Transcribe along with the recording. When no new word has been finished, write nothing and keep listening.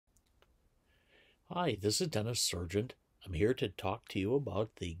Hi, this is Dennis Sargent. I'm here to talk to you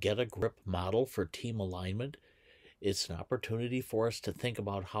about the Get a Grip model for team alignment. It's an opportunity for us to think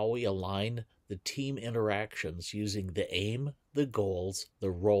about how we align the team interactions using the aim, the goals,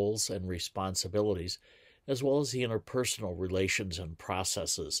 the roles and responsibilities, as well as the interpersonal relations and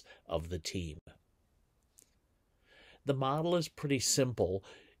processes of the team. The model is pretty simple.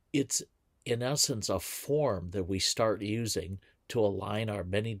 It's, in essence, a form that we start using to align our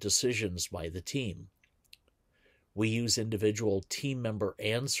many decisions by the team. We use individual team member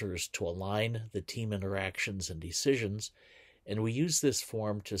answers to align the team interactions and decisions, and we use this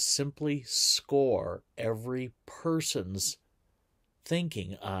form to simply score every person's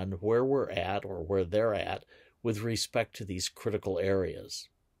thinking on where we're at or where they're at with respect to these critical areas.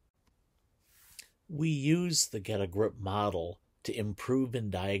 We use the Get a Grip model to improve and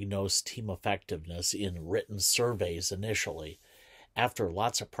diagnose team effectiveness in written surveys initially. After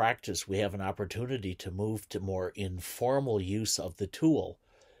lots of practice, we have an opportunity to move to more informal use of the tool,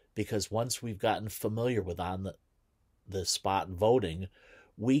 because once we've gotten familiar with the spot voting,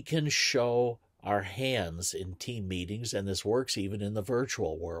 we can show our hands in team meetings, and this works even in the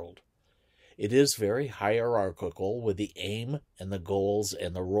virtual world. It is very hierarchical, with the aim and the goals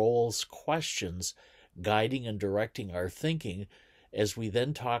and the roles questions guiding and directing our thinking as we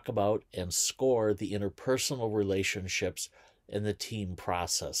then talk about and score the interpersonal relationships and the team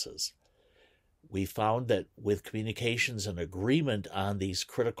processes. We found that with communications and agreement on these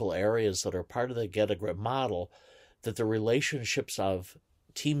critical areas that are part of the Get a Grip model, that the relationships of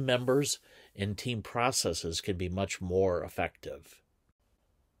team members and team processes can be much more effective.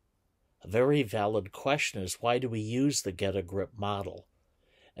 A very valid question is, why do we use the Get a Grip model?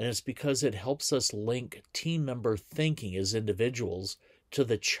 And it's because it helps us link team member thinking as individuals to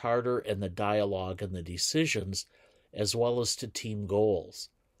the charter and the dialogue and the decisions, as well as to team goals.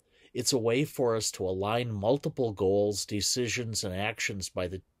 It's a way for us to align multiple goals, decisions, and actions by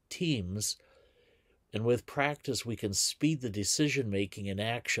the teams, and with practice we can speed the decision-making and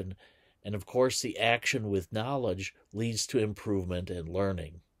action, and of course the action with knowledge leads to improvement and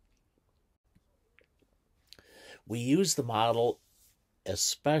learning. We use the model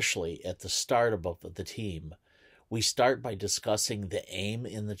especially at the start of the team. We start by discussing the aim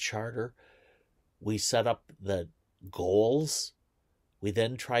in the charter. We set up the goals. We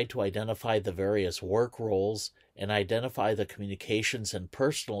then try to identify the various work roles and identify the communications and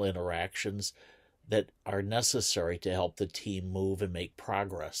personal interactions that are necessary to help the team move and make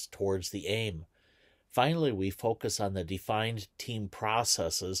progress towards the aim. Finally, we focus on the defined team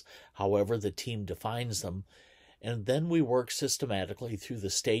processes, however the team defines them, and then we work systematically through the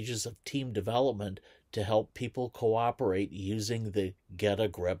stages of team development to help people cooperate using the Get a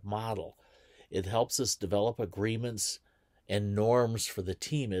Grip model. It helps us develop agreements and norms for the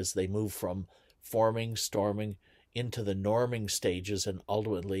team as they move from forming, storming, into the norming stages and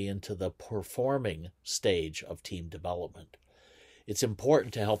ultimately into the performing stage of team development. It's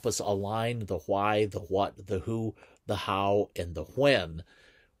important to help us align the why, the what, the who, the how, and the when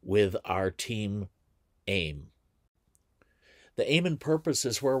with our team aim. The aim and purpose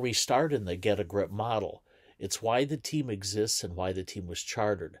is where we start in the Get a Grip model. It's why the team exists and why the team was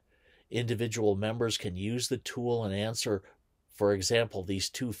chartered. Individual members can use the tool and answer, for example, these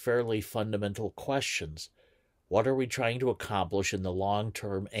two fairly fundamental questions. What are we trying to accomplish? And the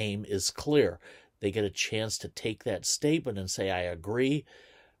long-term aim is clear. They get a chance to take that statement and say, I agree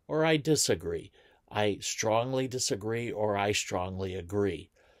or I disagree. I strongly disagree or I strongly agree.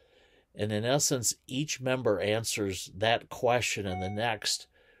 And in essence, each member answers that question and the next,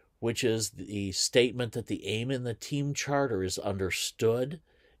 which is the statement that the aim in the team charter is understood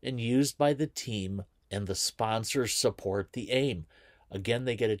and used by the team, and the sponsors support the aim. Again,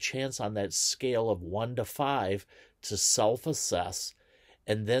 they get a chance on that scale of 1 to 5 to self-assess,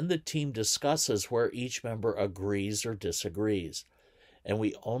 and then the team discusses where each member agrees or disagrees. And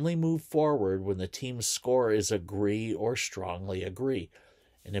we only move forward when the team's score is agree or strongly agree.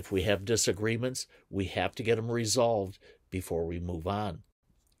 And if we have disagreements, we have to get them resolved before we move on.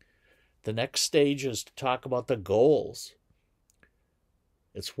 The next stage is to talk about the goals.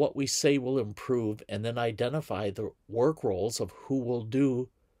 It's what we say will improve, and then identify the work roles of who will do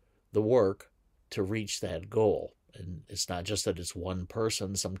the work to reach that goal. And it's not just that it's one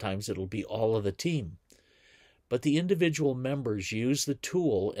person. Sometimes it'll be all of the team. But the individual members use the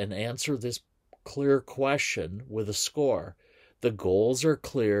tool and answer this clear question with a score. The goals are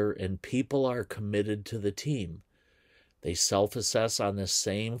clear and people are committed to the team. They self-assess on the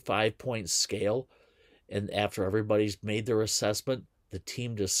same 5-point scale, and after everybody's made their assessment, the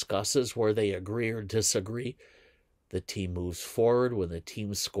team discusses where they agree or disagree. The team moves forward when the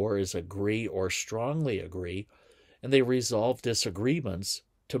team score is agree or strongly agree, and they resolve disagreements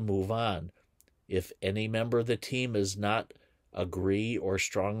to move on. If any member of the team is not agree or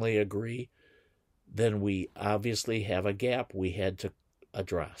strongly agree, then we obviously have a gap we had to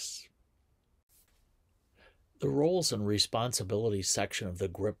address. The roles and responsibilities section of the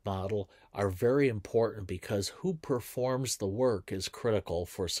GRIP model are very important because who performs the work is critical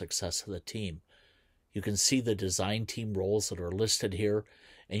for success of the team. You can see the design team roles that are listed here,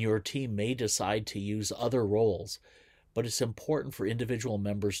 and your team may decide to use other roles, but it's important for individual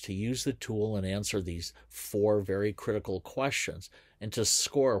members to use the tool and answer these 4 very critical questions and to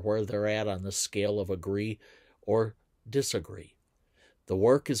score where they're at on the scale of agree or disagree. The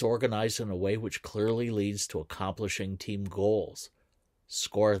work is organized in a way which clearly leads to accomplishing team goals.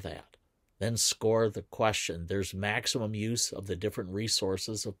 Score that. Then score the question. There's maximum use of the different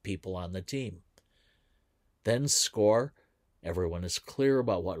resources of people on the team. Then score. Everyone is clear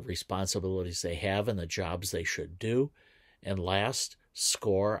about what responsibilities they have and the jobs they should do. And last,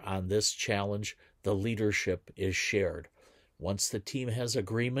 score on this challenge. The leadership is shared. Once the team has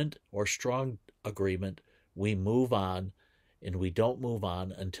agreement or strong agreement, we move on, and we don't move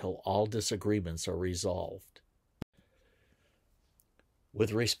on until all disagreements are resolved.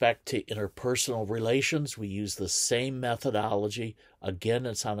 With respect to interpersonal relations, we use the same methodology. Again,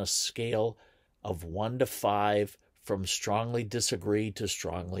 it's on a scale of 1 to 5, from strongly disagree to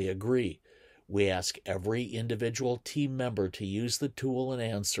strongly agree. We ask every individual team member to use the tool and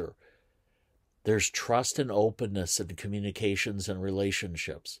answer. There's trust and openness in communications and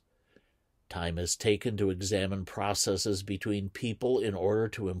relationships. Time is taken to examine processes between people in order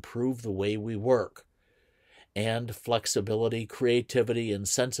to improve the way we work. And flexibility, creativity, and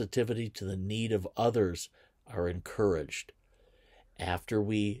sensitivity to the need of others are encouraged. After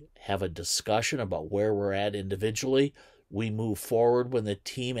we have a discussion about where we're at individually, we move forward when the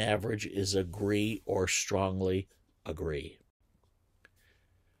team average is agree or strongly agree.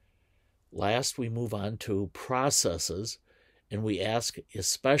 Last, we move on to processes, and we ask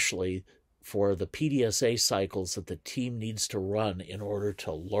especially for the PDSA cycles that the team needs to run in order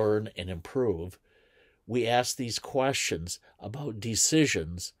to learn and improve. We ask these questions about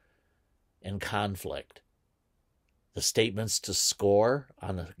decisions and conflict. The statements to score,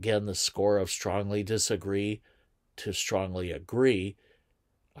 on again the score of strongly disagree to strongly agree,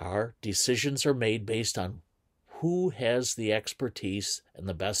 are decisions are made based on who has the expertise and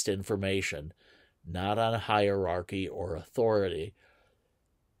the best information, not on hierarchy or authority.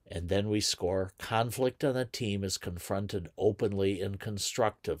 And then we score conflict on the team is confronted openly and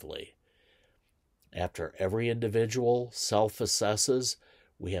constructively. After every individual self-assesses,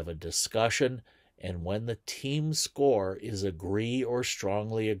 we have a discussion, and when the team score is agree or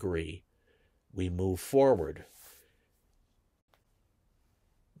strongly agree, we move forward.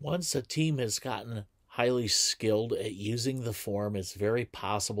 Once a team has gotten highly skilled at using the form, it's very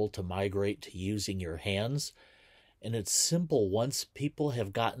possible to migrate to using your hands. And it's simple once people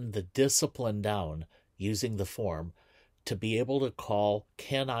have gotten the discipline down using the form to be able to call,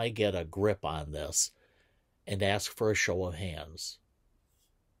 "Can I get a grip on this?" and ask for a show of hands.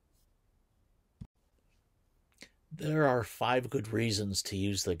 There are 5 good reasons to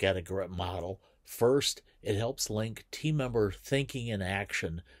use the Get a Grip model. First, it helps link team member thinking and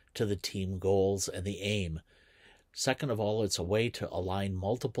action to the team goals and the aim. Second of all, it's a way to align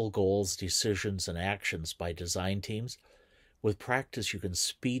multiple goals, decisions, and actions by design teams. With practice, you can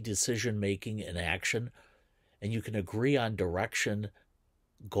speed decision-making and action, and you can agree on direction,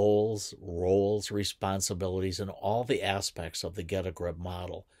 goals, roles, responsibilities, and all the aspects of the Get a Grip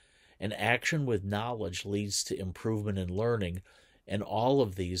model. And action with knowledge leads to improvement in learning, and all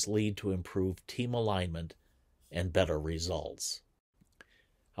of these lead to improved team alignment and better results.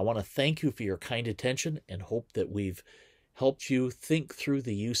 I want to thank you for your kind attention and hope that we've helped you think through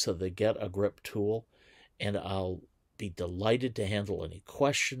the use of the Get a Grip tool, and I'll be delighted to handle any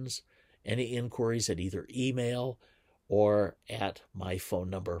questions, any inquiries at either email or at my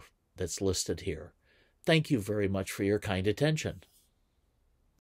phone number that's listed here. Thank you very much for your kind attention.